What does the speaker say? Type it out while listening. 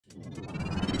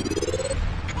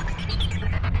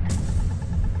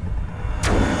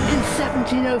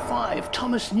1805,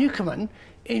 Thomas Newcomen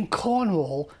in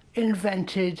Cornwall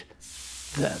invented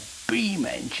the beam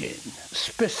engine,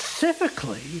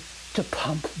 specifically to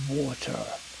pump water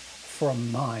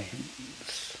from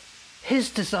mines. His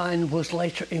design was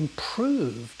later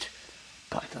improved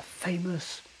by the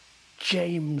famous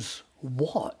James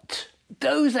Watt.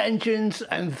 Those engines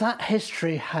and that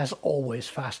history has always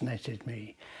fascinated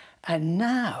me. And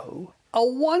now, a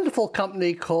wonderful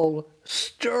company called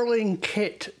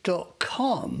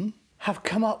StirlingKit.com have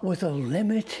come up with a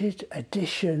limited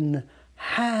edition,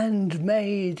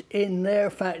 handmade in their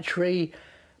factory,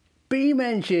 beam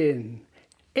engine.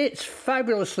 It's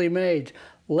fabulously made.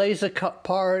 Laser cut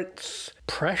parts,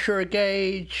 pressure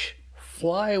gauge,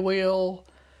 flywheel,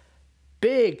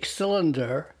 big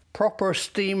cylinder, proper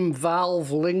steam valve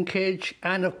linkage,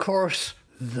 and of course,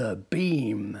 the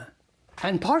beam.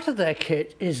 And part of their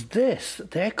kit is this.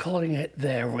 They're calling it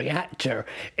their reactor.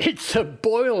 It's a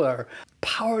boiler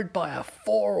powered by a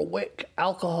 4-wick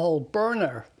alcohol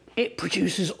burner. It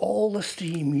produces all the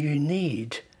steam you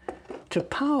need to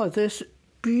power this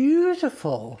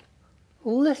beautiful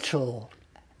little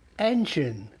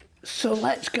engine. So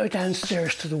let's go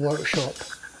downstairs to the workshop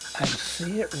and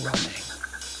see it running.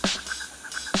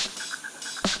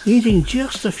 Needing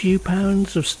just a few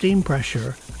pounds of steam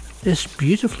pressure, this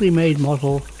beautifully made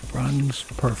model runs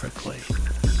perfectly.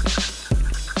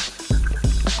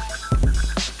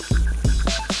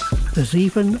 There's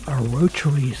even a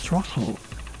rotary throttle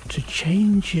to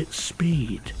change its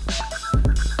speed.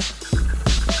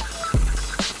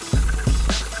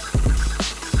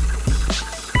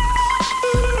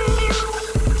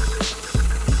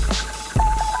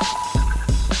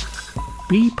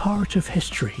 Be part of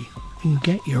history and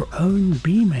get your own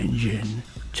beam engine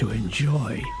to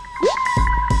enjoy.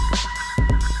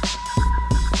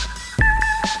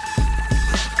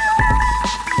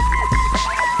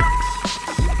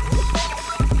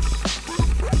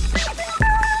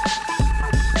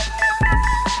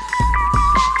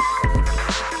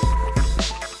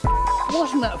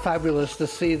 Wasn't that fabulous to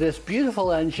see this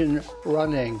beautiful engine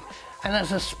running? And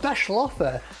as a special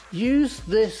offer, use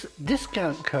this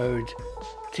discount code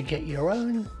to get your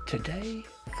own today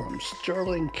from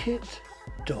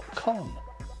StirlingKit.com.